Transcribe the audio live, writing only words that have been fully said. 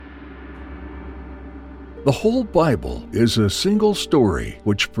The whole Bible is a single story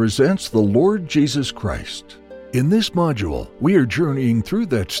which presents the Lord Jesus Christ. In this module, we are journeying through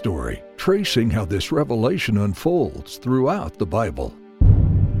that story, tracing how this revelation unfolds throughout the Bible.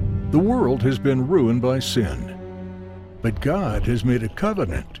 The world has been ruined by sin, but God has made a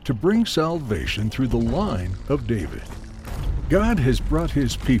covenant to bring salvation through the line of David. God has brought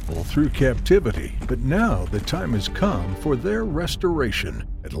His people through captivity, but now the time has come for their restoration.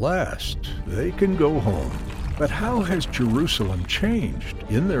 At last, they can go home. But how has Jerusalem changed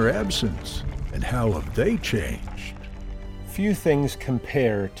in their absence? And how have they changed? Few things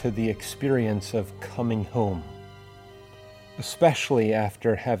compare to the experience of coming home, especially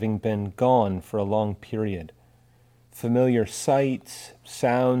after having been gone for a long period. Familiar sights,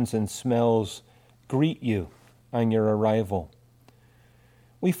 sounds, and smells greet you on your arrival.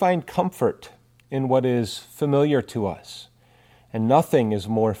 We find comfort in what is familiar to us, and nothing is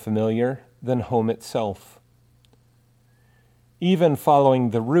more familiar than home itself. Even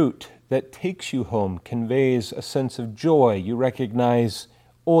following the route that takes you home conveys a sense of joy. You recognize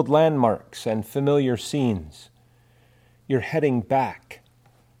old landmarks and familiar scenes. You're heading back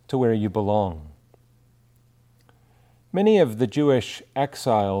to where you belong. Many of the Jewish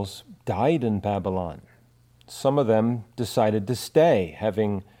exiles died in Babylon. Some of them decided to stay,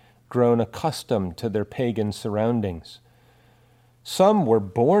 having grown accustomed to their pagan surroundings. Some were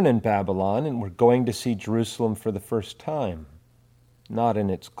born in Babylon and were going to see Jerusalem for the first time. Not in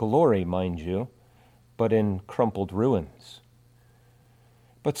its glory, mind you, but in crumpled ruins.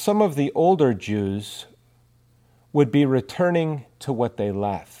 But some of the older Jews would be returning to what they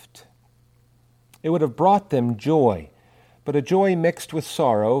left. It would have brought them joy, but a joy mixed with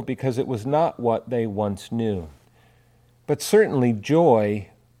sorrow because it was not what they once knew. But certainly joy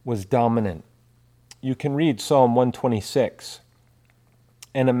was dominant. You can read Psalm 126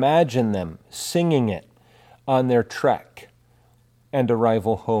 and imagine them singing it on their trek and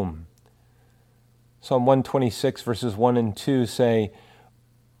arrival home. Psalm 126 verses 1 and 2 say,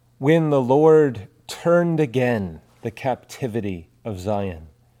 "When the Lord turned again the captivity of Zion,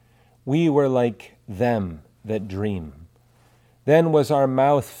 we were like them that dream. Then was our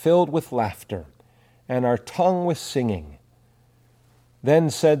mouth filled with laughter, and our tongue with singing.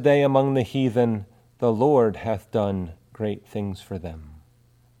 Then said they among the heathen, the Lord hath done great things for them."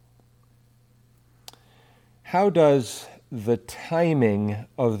 How does the timing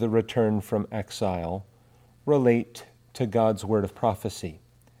of the return from exile relate to God's word of prophecy?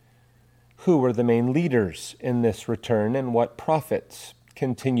 Who were the main leaders in this return, and what prophets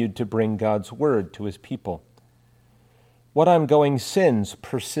continued to bring God's word to His people? What ongoing sins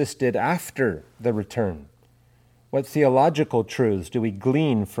persisted after the return? What theological truths do we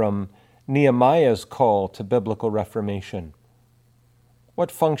glean from Nehemiah's call to biblical reformation? What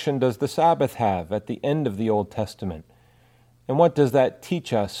function does the Sabbath have at the end of the Old Testament? And what does that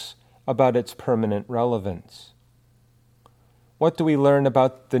teach us about its permanent relevance? What do we learn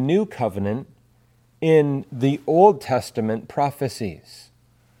about the New Covenant in the Old Testament prophecies?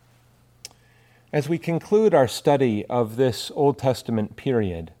 As we conclude our study of this Old Testament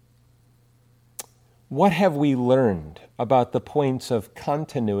period, what have we learned about the points of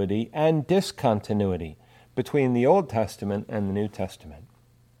continuity and discontinuity between the Old Testament and the New Testament?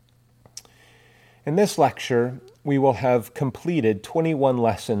 In this lecture, we will have completed 21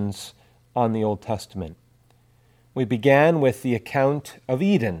 lessons on the Old Testament. We began with the account of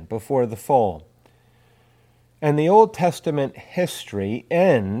Eden before the fall. And the Old Testament history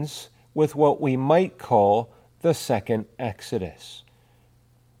ends with what we might call the second Exodus,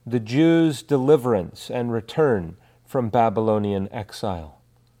 the Jews' deliverance and return from Babylonian exile.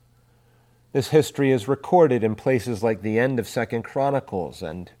 This history is recorded in places like the end of 2 Chronicles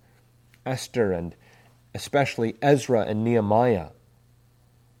and Esther and especially Ezra and Nehemiah.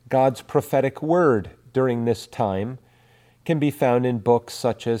 God's prophetic word during this time can be found in books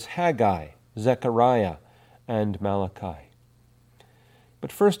such as Haggai, Zechariah, and Malachi.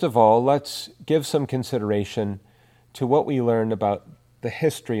 But first of all, let's give some consideration to what we learn about the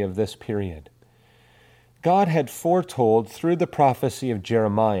history of this period. God had foretold through the prophecy of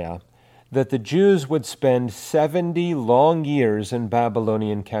Jeremiah that the Jews would spend 70 long years in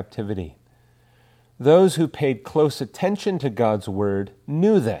Babylonian captivity. Those who paid close attention to God's word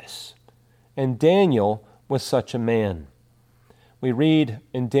knew this, and Daniel was such a man. We read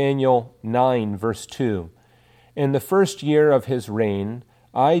in Daniel 9, verse 2, "In the first year of his reign,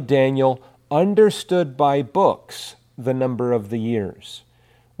 I, Daniel, understood by books the number of the years,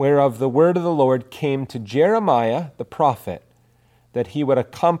 whereof the word of the Lord came to Jeremiah the prophet, that he would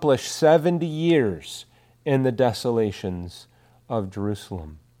accomplish 70 years in the desolations of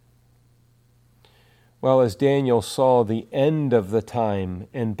Jerusalem." Well, as Daniel saw the end of the time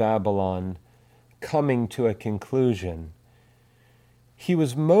in Babylon coming to a conclusion, he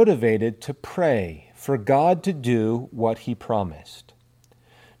was motivated to pray for God to do what he promised.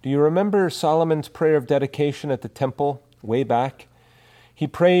 Do you remember Solomon's prayer of dedication at the temple way back? He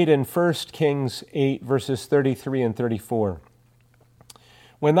prayed in 1 Kings 8, verses 33 and 34.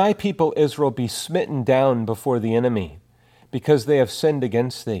 When thy people Israel be smitten down before the enemy, because they have sinned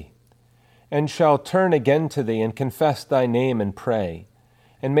against thee, and shall turn again to thee and confess thy name and pray,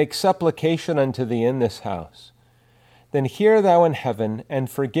 and make supplication unto thee in this house, then hear thou in heaven, and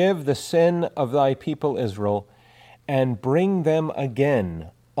forgive the sin of thy people Israel, and bring them again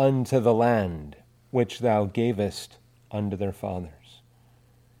unto the land which thou gavest unto their fathers.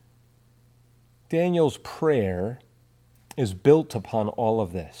 Daniel's prayer is built upon all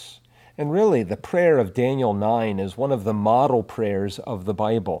of this. And really, the prayer of Daniel 9 is one of the model prayers of the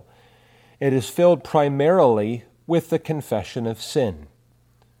Bible. It is filled primarily with the confession of sin,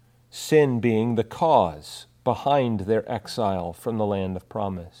 sin being the cause behind their exile from the land of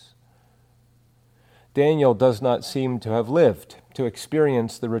promise. Daniel does not seem to have lived to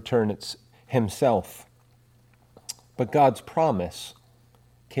experience the return himself, but God's promise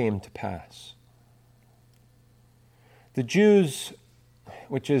came to pass. The Jews,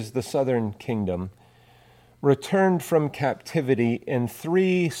 which is the southern kingdom, returned from captivity in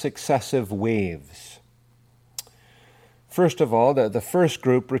 3 successive waves. First of all, the first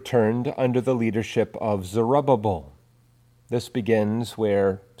group returned under the leadership of Zerubbabel. This begins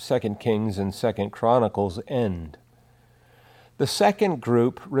where 2 Kings and 2 Chronicles end. The second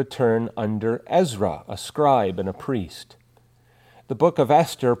group returned under Ezra, a scribe and a priest. The book of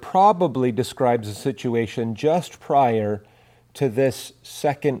Esther probably describes a situation just prior to this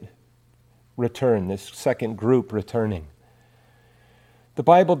second return, this second group returning. The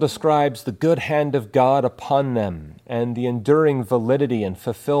Bible describes the good hand of God upon them and the enduring validity and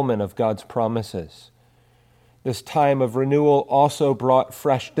fulfillment of God's promises. This time of renewal also brought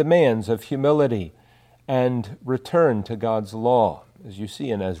fresh demands of humility and return to God's law, as you see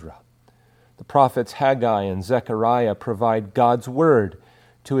in Ezra. The prophets Haggai and Zechariah provide God's word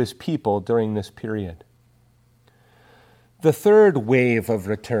to his people during this period. The third wave of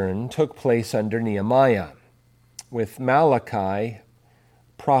return took place under Nehemiah, with Malachi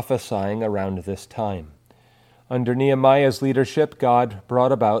prophesying around this time. Under Nehemiah's leadership, God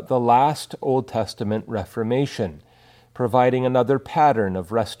brought about the last Old Testament Reformation, providing another pattern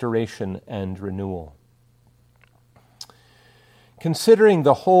of restoration and renewal. Considering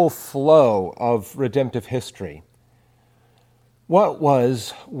the whole flow of redemptive history, what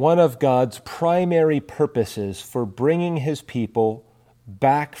was one of God's primary purposes for bringing his people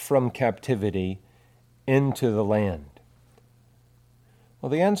back from captivity into the land? Well,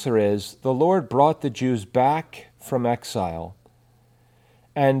 the answer is the Lord brought the Jews back from exile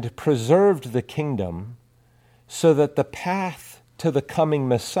and preserved the kingdom so that the path to the coming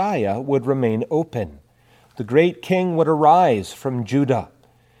Messiah would remain open. The great king would arise from Judah,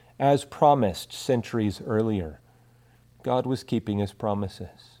 as promised centuries earlier. God was keeping his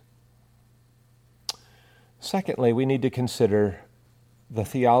promises. Secondly, we need to consider the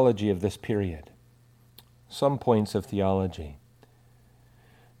theology of this period. Some points of theology.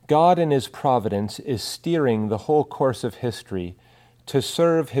 God in his providence is steering the whole course of history to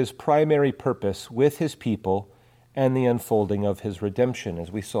serve his primary purpose with his people and the unfolding of his redemption,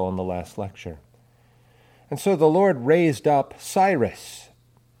 as we saw in the last lecture. And so the Lord raised up Cyrus,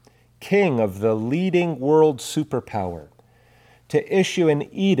 king of the leading world superpower, to issue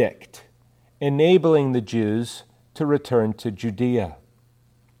an edict enabling the Jews to return to Judea.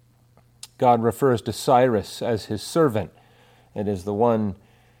 God refers to Cyrus as his servant. It is the one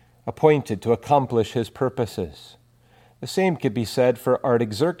appointed to accomplish his purposes. The same could be said for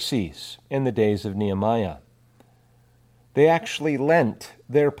Artaxerxes in the days of Nehemiah. They actually lent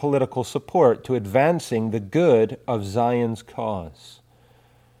their political support to advancing the good of Zion's cause.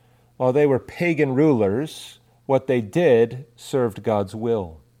 While they were pagan rulers, what they did served God's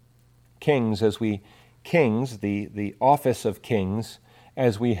will. The office of kings,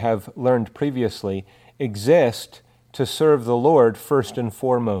 as we have learned previously, exist to serve the Lord first and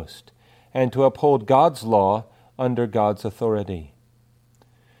foremost, and to uphold God's law under God's authority.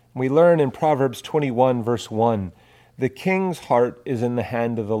 We learn in Proverbs 21, verse 1, the king's heart is in the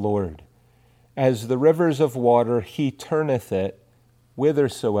hand of the Lord. As the rivers of water, he turneth it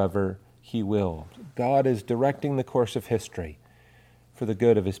whithersoever he will. God is directing the course of history for the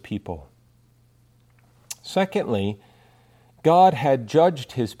good of his people. Secondly, God had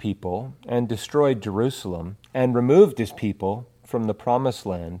judged his people and destroyed Jerusalem and removed his people from the promised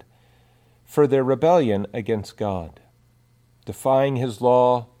land for their rebellion against God, defying his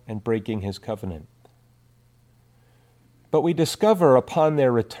law and breaking his covenant. But we discover upon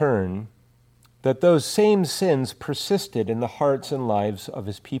their return that those same sins persisted in the hearts and lives of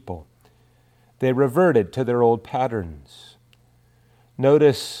his people. They reverted to their old patterns.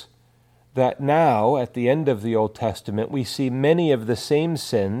 Notice that now, at the end of the Old Testament, we see many of the same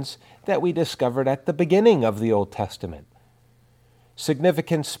sins that we discovered at the beginning of the Old Testament.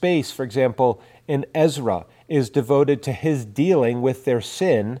 Significant space, for example, in Ezra is devoted to his dealing with their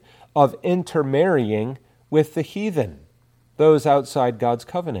sin of intermarrying with the heathen, those outside God's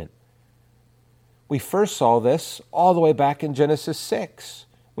covenant. We first saw this all the way back in Genesis 6.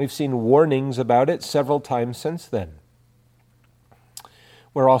 We've seen warnings about it several times since then.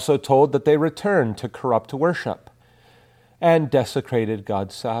 We're also told that they returned to corrupt worship and desecrated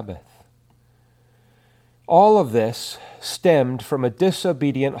God's Sabbath. All of this stemmed from a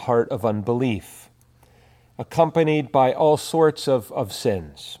disobedient heart of unbelief, accompanied by all sorts of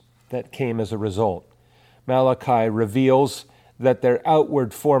sins that came as a result. Malachi reveals that their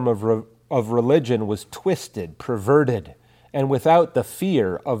outward form of religion was twisted, perverted, and without the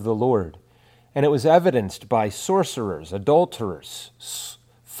fear of the Lord. And it was evidenced by sorcerers, adulterers,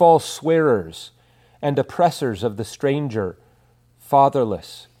 false swearers, and oppressors of the stranger,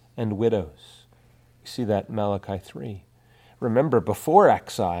 fatherless, and widows. You see that in Malachi 3. Remember, before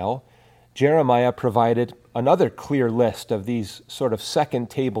exile, Jeremiah provided another clear list of these sort of second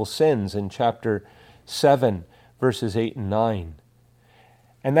table sins in chapter 7, verses 8 and 9.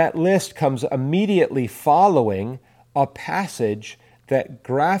 And that list comes immediately following a passage that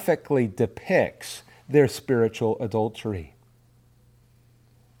graphically depicts their spiritual adultery.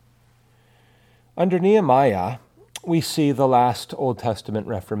 Under Nehemiah, we see the last Old Testament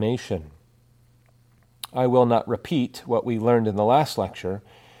Reformation. I will not repeat what we learned in the last lecture,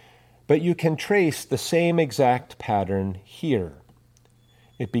 but you can trace the same exact pattern here.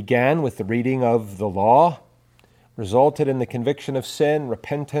 It began with the reading of the law, resulted in the conviction of sin,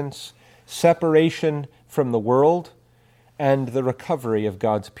 repentance, separation from the world, and the recovery of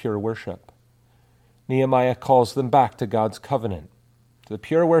God's pure worship. Nehemiah calls them back to God's covenant, to the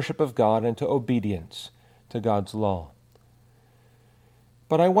pure worship of God, and to obedience to God's law.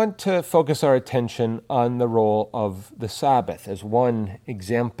 But I want to focus our attention on the role of the Sabbath as one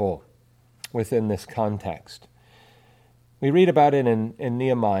example within this context. We read about it in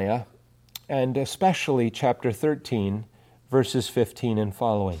Nehemiah, and especially chapter 13, verses 15 and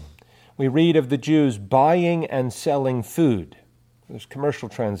following. We read of the Jews buying and selling food, there's commercial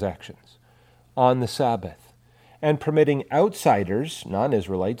transactions, on the Sabbath, and permitting outsiders,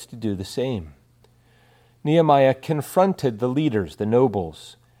 non-Israelites, to do the same. Nehemiah confronted the leaders, the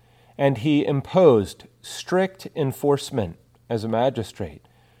nobles, and he imposed strict enforcement as a magistrate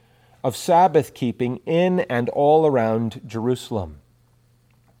of Sabbath keeping in and all around Jerusalem.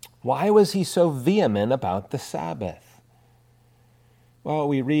 Why was he so vehement about the Sabbath? Well,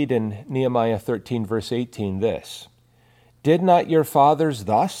 we read in Nehemiah 13, verse 18 this: "Did not your fathers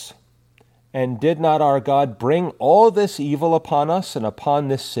thus? And did not our God bring all this evil upon us and upon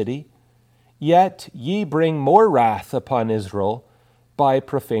this city? Yet ye bring more wrath upon Israel by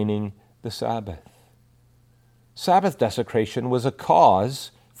profaning the Sabbath." Sabbath desecration was a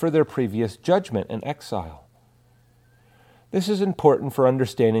cause for their previous judgment and exile. This is important for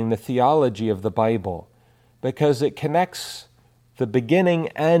understanding the theology of the Bible because it connects the beginning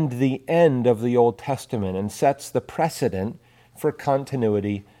and the end of the Old Testament and sets the precedent for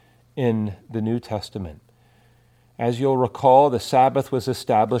continuity in the New Testament. As you'll recall, the Sabbath was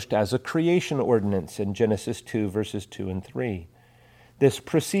established as a creation ordinance in Genesis 2, verses 2 and 3. This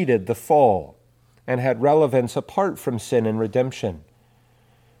preceded the fall and had relevance apart from sin and redemption.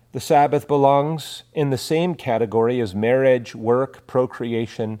 The Sabbath belongs in the same category as marriage, work,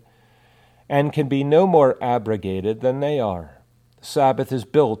 procreation, and can be no more abrogated than they are. The Sabbath is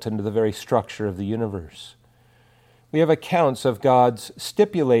built into the very structure of the universe. We have accounts of God's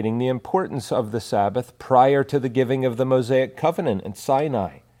stipulating the importance of the Sabbath prior to the giving of the Mosaic covenant at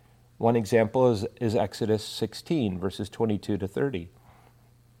Sinai. One example is Exodus 16, verses 22 to 30.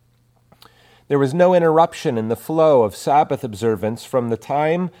 There was no interruption in the flow of Sabbath observance from the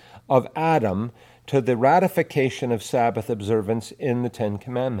time of Adam to the ratification of Sabbath observance in the Ten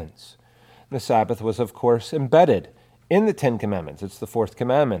Commandments. The Sabbath was, of course, embedded in the Ten Commandments. It's the fourth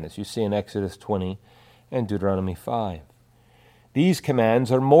commandment, as you see in Exodus 20 and Deuteronomy 5. These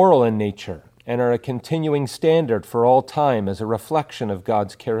commands are moral in nature and are a continuing standard for all time as a reflection of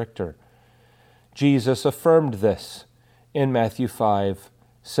God's character. Jesus affirmed this in Matthew 5,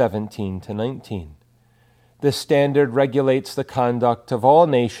 17 to 19. This standard regulates the conduct of all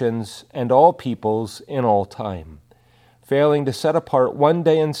nations and all peoples in all time. Failing to set apart one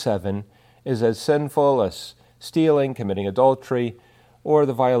day in 7 is as sinful as stealing, committing adultery, or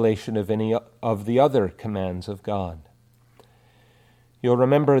the violation of any of the other commands of God. You'll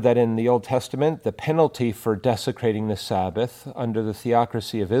remember that in the Old Testament, the penalty for desecrating the Sabbath under the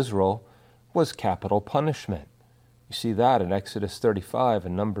theocracy of Israel was capital punishment. You see that in Exodus 35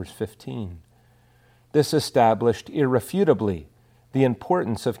 and Numbers 15. This established irrefutably the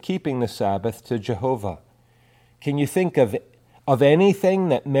importance of keeping the Sabbath to Jehovah. Can you think of anything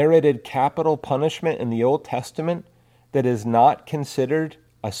that merited capital punishment in the Old Testament that is not considered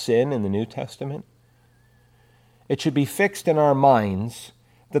a sin in the New Testament? It should be fixed in our minds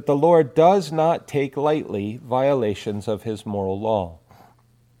that the Lord does not take lightly violations of his moral law.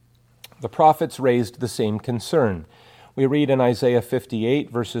 The prophets raised the same concern. We read in Isaiah 58,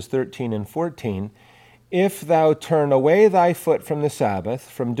 verses 13 and 14, "If thou turn away thy foot from the Sabbath,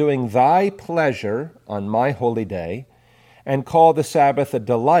 from doing thy pleasure on my holy day, and call the Sabbath a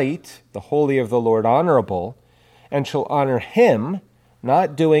delight, the holy of the Lord honorable, and shall honor him,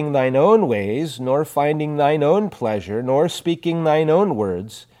 not doing thine own ways, nor finding thine own pleasure, nor speaking thine own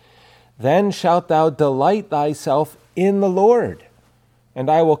words, then shalt thou delight thyself in the Lord. And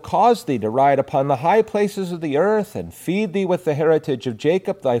I will cause thee to ride upon the high places of the earth, and feed thee with the heritage of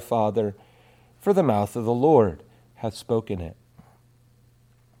Jacob thy father, for the mouth of the Lord hath spoken it."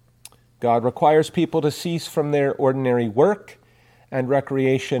 God requires people to cease from their ordinary work and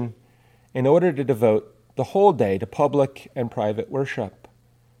recreation in order to devote the whole day to public and private worship,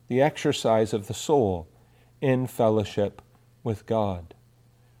 the exercise of the soul in fellowship with God.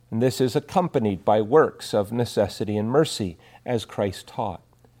 And this is accompanied by works of necessity and mercy, as Christ taught.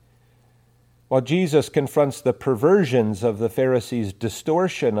 While Jesus confronts the perversions of the Pharisees'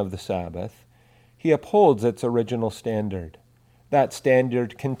 distortion of the Sabbath, he upholds its original standard. That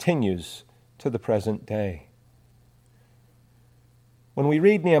standard continues to the present day. When we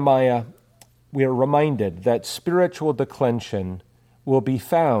read Nehemiah, we are reminded that spiritual declension will be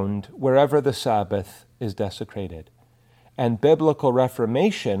found wherever the Sabbath is desecrated, and biblical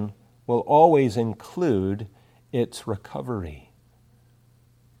reformation will always include its recovery.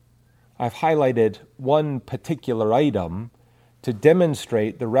 I've highlighted one particular item to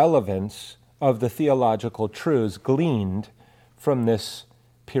demonstrate the relevance of the theological truths gleaned from this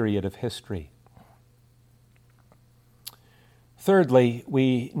period of history. Thirdly,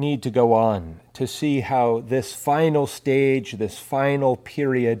 we need to go on to see how this final stage, this final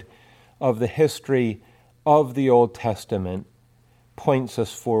period of the history of the Old Testament points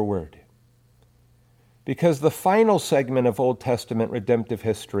us forward. Because the final segment of Old Testament redemptive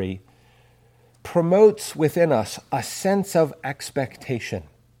history promotes within us a sense of expectation.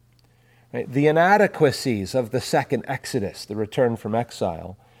 Right? The inadequacies of the second Exodus, the return from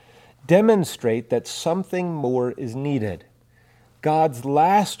exile, demonstrate that something more is needed. God's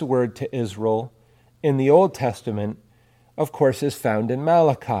last word to Israel in the Old Testament, of course, is found in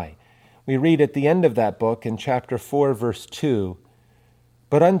Malachi. We read at the end of that book in chapter 4, verse 2,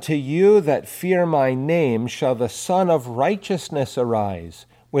 "But unto you that fear my name shall the Son of Righteousness arise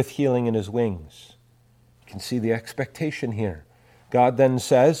with healing in his wings." You can see the expectation here. God then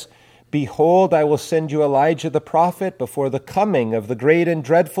says, "Behold, I will send you Elijah the prophet before the coming of the great and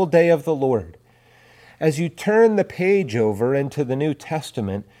dreadful day of the Lord." As you turn the page over into the New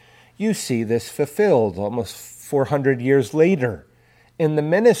Testament, you see this fulfilled almost 400 years later in the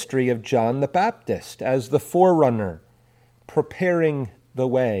ministry of John the Baptist as the forerunner, preparing the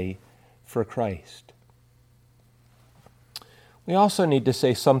way for Christ. We also need to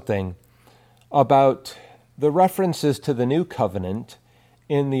say something about the references to the New Covenant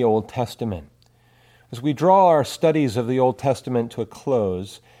in the Old Testament. As we draw our studies of the Old Testament to a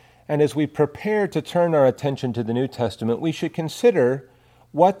close, and as we prepare to turn our attention to the New Testament, we should consider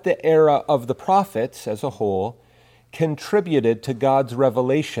what the era of the prophets as a whole contributed to God's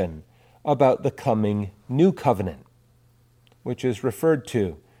revelation about the coming new covenant, which is referred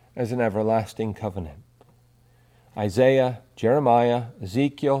to as an everlasting covenant. Isaiah, Jeremiah,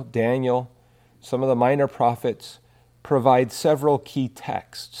 Ezekiel, Daniel, some of the minor prophets provide several key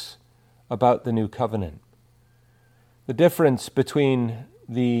texts about the new covenant. The difference between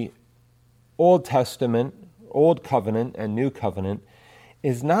the Old Testament, Old Covenant, and New Covenant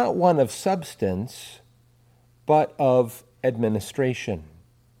is not one of substance, but of administration.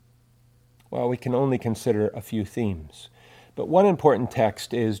 Well, we can only consider a few themes. But one important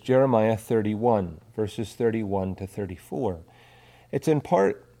text is Jeremiah 31, verses 31 to 34. It's in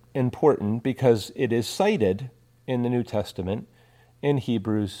part important because it is cited in the New Testament in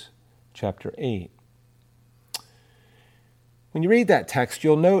Hebrews chapter 8. When you read that text,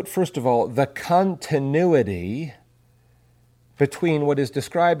 you'll note, first of all, the continuity between what is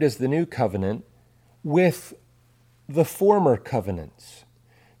described as the new covenant with the former covenants.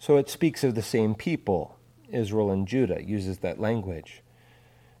 So it speaks of the same people, Israel and Judah, uses that language.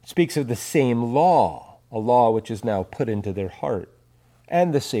 It speaks of the same law, a law which is now put into their heart,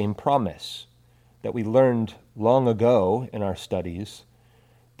 and the same promise that we learned long ago in our studies,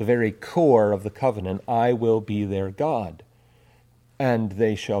 the very core of the covenant, I will be their God, and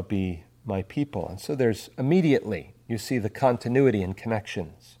they shall be my people. And so there's immediately, you see the continuity and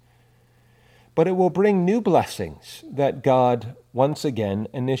connections. But it will bring new blessings that God once again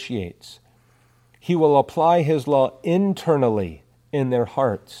initiates. He will apply his law internally in their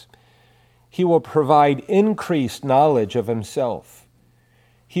hearts. He will provide increased knowledge of himself.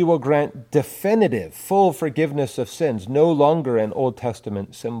 He will grant definitive, full forgiveness of sins, no longer in Old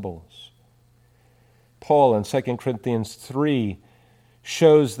Testament symbols. Paul in 2 Corinthians 3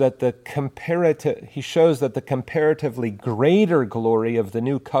 shows that the comparatively greater glory of the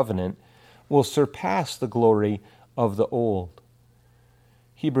new covenant will surpass the glory of the old.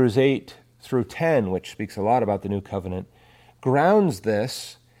 Hebrews 8 through 10, which speaks a lot about the new covenant, grounds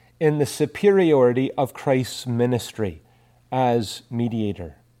this in the superiority of Christ's ministry as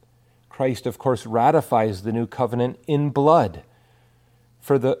mediator. Christ, of course, ratifies the new covenant in blood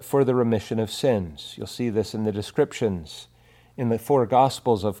for the remission of sins. You'll see this in the descriptions in the four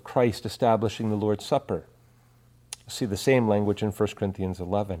Gospels of Christ establishing the Lord's Supper. You'll see the same language in 1 Corinthians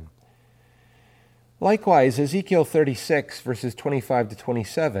 11. Likewise, Ezekiel 36, verses 25 to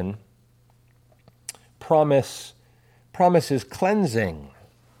 27, promises cleansing.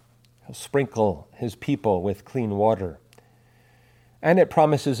 He'll sprinkle his people with clean water. And it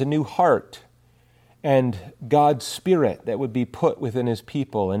promises a new heart and God's Spirit that would be put within his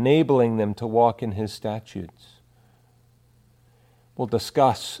people, enabling them to walk in his statutes. We'll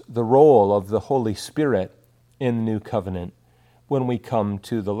discuss the role of the Holy Spirit in the new covenant when we come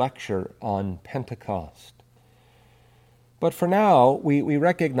to the lecture on Pentecost. But for now, we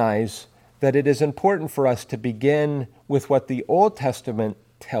recognize that it is important for us to begin with what the Old Testament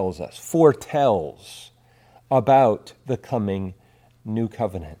tells us, foretells about the coming new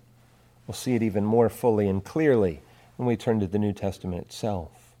covenant. We'll see it even more fully and clearly when we turn to the New Testament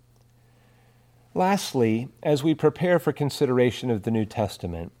itself. Lastly, as we prepare for consideration of the New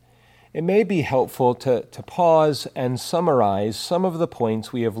Testament, it may be helpful to pause and summarize some of the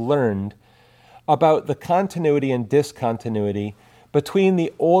points we have learned about the continuity and discontinuity between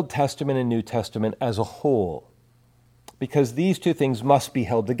the Old Testament and New Testament as a whole, because these two things must be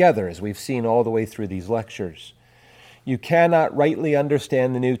held together, as we've seen all the way through these lectures. You cannot rightly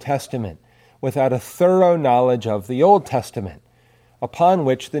understand the New Testament without a thorough knowledge of the Old Testament, upon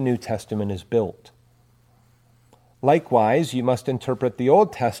which the New Testament is built. Likewise, you must interpret the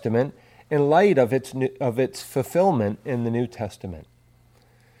Old Testament in light of its fulfillment in the New Testament.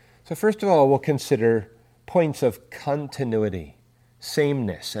 So first of all, we'll consider points of continuity,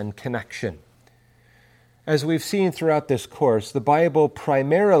 sameness, and connection. As we've seen throughout this course, the Bible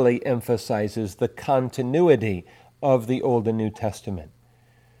primarily emphasizes the continuity of the Old and New Testament.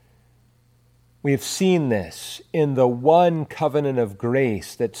 We've seen this in the one covenant of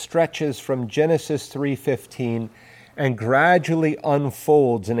grace that stretches from Genesis 3:15 and gradually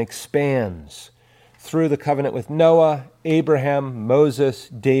unfolds and expands through the covenant with Noah, Abraham, Moses,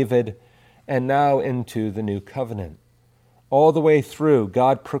 David, and now into the new covenant. All the way through,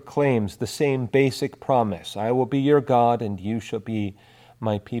 God proclaims the same basic promise, I will be your God and you shall be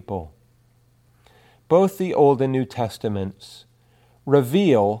my people. Both the Old and New Testaments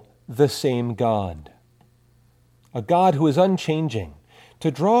reveal the same God, a God who is unchanging.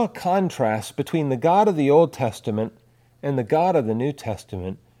 To draw a contrast between the God of the Old Testament and the God of the New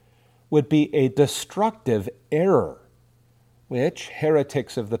Testament would be a destructive error, which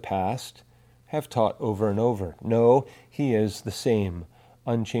heretics of the past have taught over and over. No, he is the same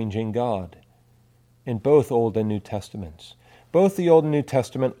unchanging God in both Old and New Testaments. Both the Old and New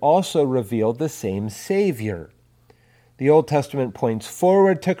Testament also reveal the same Savior. The Old Testament points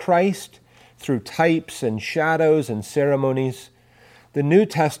forward to Christ through types and shadows and ceremonies. The New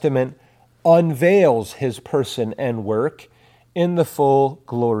Testament unveils his person and work in the full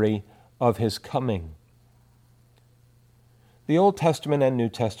glory of his coming. The Old Testament and New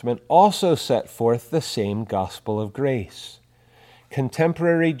Testament also set forth the same gospel of grace.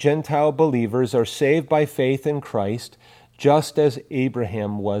 Contemporary Gentile believers are saved by faith in Christ, just as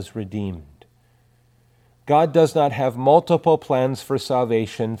Abraham was redeemed. God does not have multiple plans for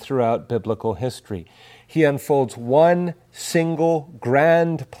salvation throughout biblical history. He unfolds one single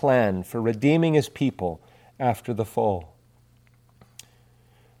grand plan for redeeming his people after the fall.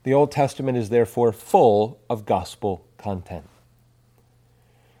 The Old Testament is therefore full of gospel content.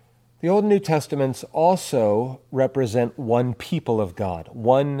 The Old and New Testaments also represent one people of God,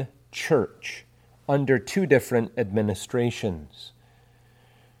 one church, under two different administrations.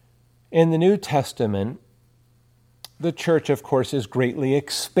 In the New Testament, the church, of course, is greatly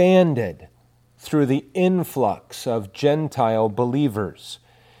expanded through the influx of Gentile believers,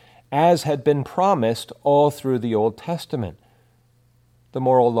 as had been promised all through the Old Testament. The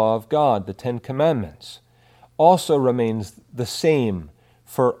moral law of God, the Ten Commandments, also remains the same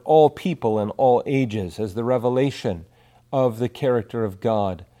for all people in all ages as the revelation of the character of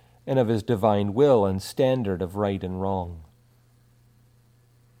God and of his divine will and standard of right and wrong.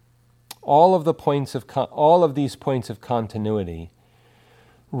 All of these points of continuity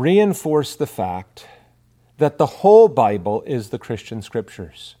reinforce the fact that the whole Bible is the Christian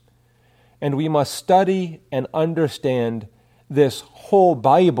Scriptures, and we must study and understand this whole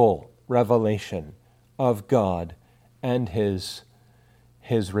Bible revelation of God and His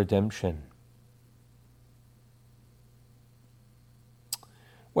redemption.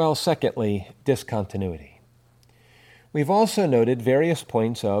 Well, secondly, discontinuity. We've also noted various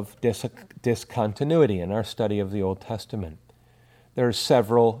points of discontinuity in our study of the Old Testament. There are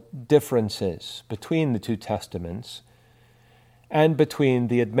several differences between the two testaments and between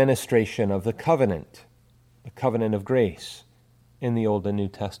the administration of the covenant of grace, in the Old and New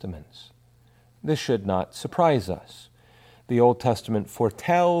Testaments. This should not surprise us. The Old Testament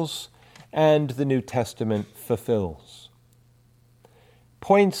foretells and the New Testament fulfills.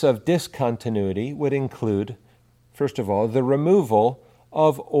 Points of discontinuity would include, first of all, the removal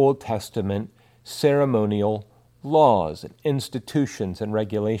of Old Testament ceremonial laws, institutions, and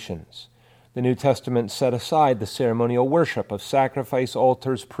regulations. The New Testament set aside the ceremonial worship of sacrifice,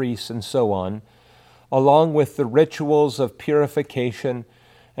 altars, priests, and so on, along with the rituals of purification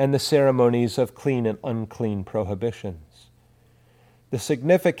and the ceremonies of clean and unclean prohibitions. The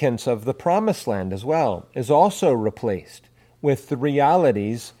significance of the Promised Land as well is also replaced with the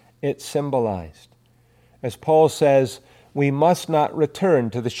realities it symbolized. As Paul says, we must not return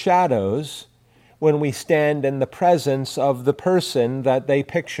to the shadows when we stand in the presence of the person that they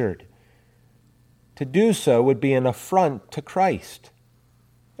pictured. To do so would be an affront to Christ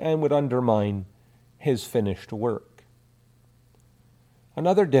and would undermine his finished work.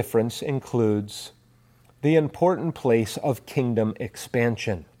 Another difference includes the important place of kingdom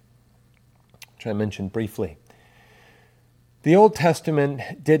expansion, which I mentioned briefly. The Old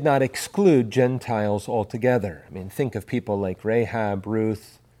Testament did not exclude Gentiles altogether. Think of people like Rahab,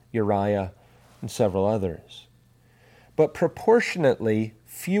 Ruth, Uriah, and several others. But proportionately,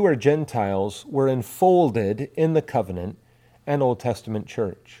 fewer Gentiles were enfolded in the covenant and Old Testament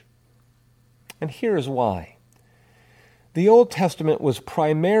church. And here's why. The Old Testament was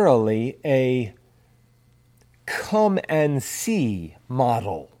primarily a come and see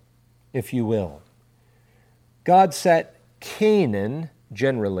model, if you will. God set Canaan,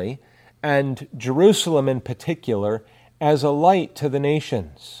 generally, and Jerusalem in particular, as a light to the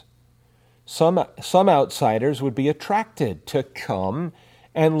nations. Some outsiders would be attracted to come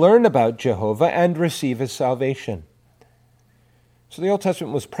and learn about Jehovah and receive his salvation. So the Old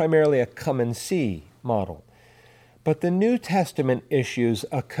Testament was primarily a come and see model. But the New Testament issues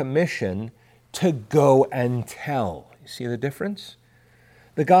a commission to go and tell. You see the difference?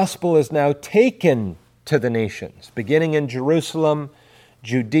 The gospel is now taken to the nations, beginning in Jerusalem,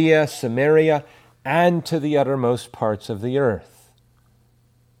 Judea, Samaria, and to the uttermost parts of the earth.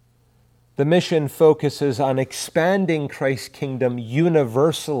 The mission focuses on expanding Christ's kingdom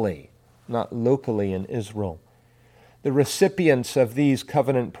universally, not locally in Israel. The recipients of these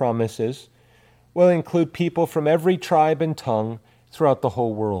covenant promises will include people from every tribe and tongue throughout the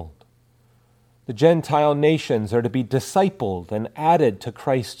whole world. The Gentile nations are to be discipled and added to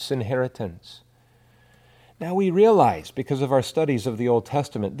Christ's inheritance. Now we realize, because of our studies of the Old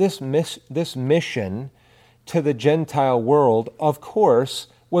Testament, this mission to the Gentile world, of course,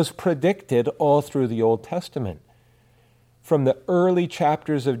 was predicted all through the Old Testament, from the early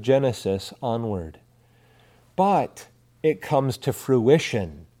chapters of Genesis onward. But it comes to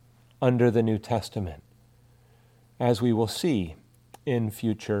fruition under the New Testament, as we will see in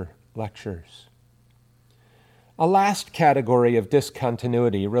future lectures. A last category of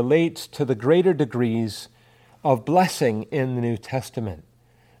discontinuity relates to the greater degrees of blessing in the New Testament,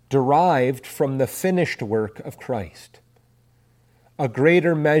 derived from the finished work of Christ. A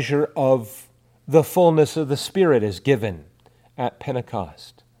greater measure of the fullness of the Spirit is given at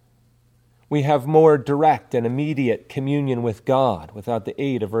Pentecost. We have more direct and immediate communion with God without the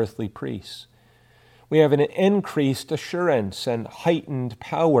aid of earthly priests. We have an increased assurance and heightened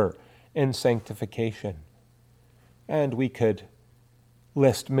power in sanctification. And we could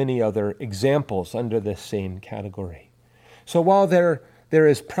list many other examples under this same category. So while there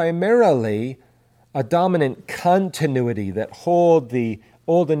is primarily a dominant continuity that hold the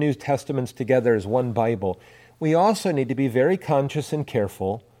Old and New Testaments together as one Bible, we also need to be very conscious and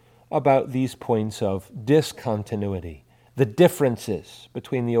careful about these points of discontinuity, the differences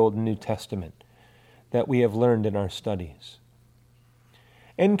between the Old and New Testament that we have learned in our studies.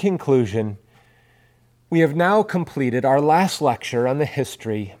 In conclusion, we have now completed our last lecture on the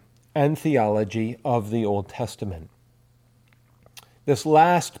history and theology of the Old Testament. This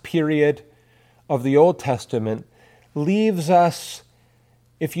last period of the Old Testament leaves us,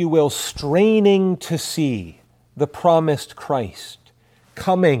 if you will, straining to see the promised Christ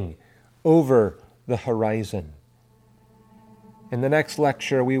coming over the horizon. In the next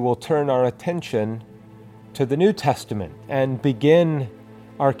lecture, we will turn our attention to the New Testament and begin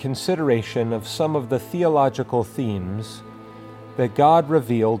our consideration of some of the theological themes that God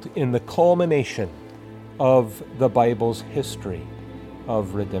revealed in the culmination of the Bible's history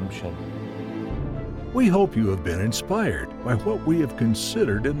of redemption. We hope you have been inspired by what we have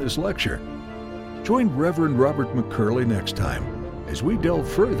considered in this lecture. Join Reverend Robert McCurley next time as we delve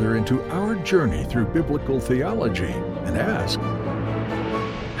further into our journey through biblical theology and ask,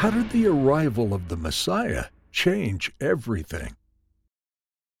 how did the arrival of the Messiah change everything?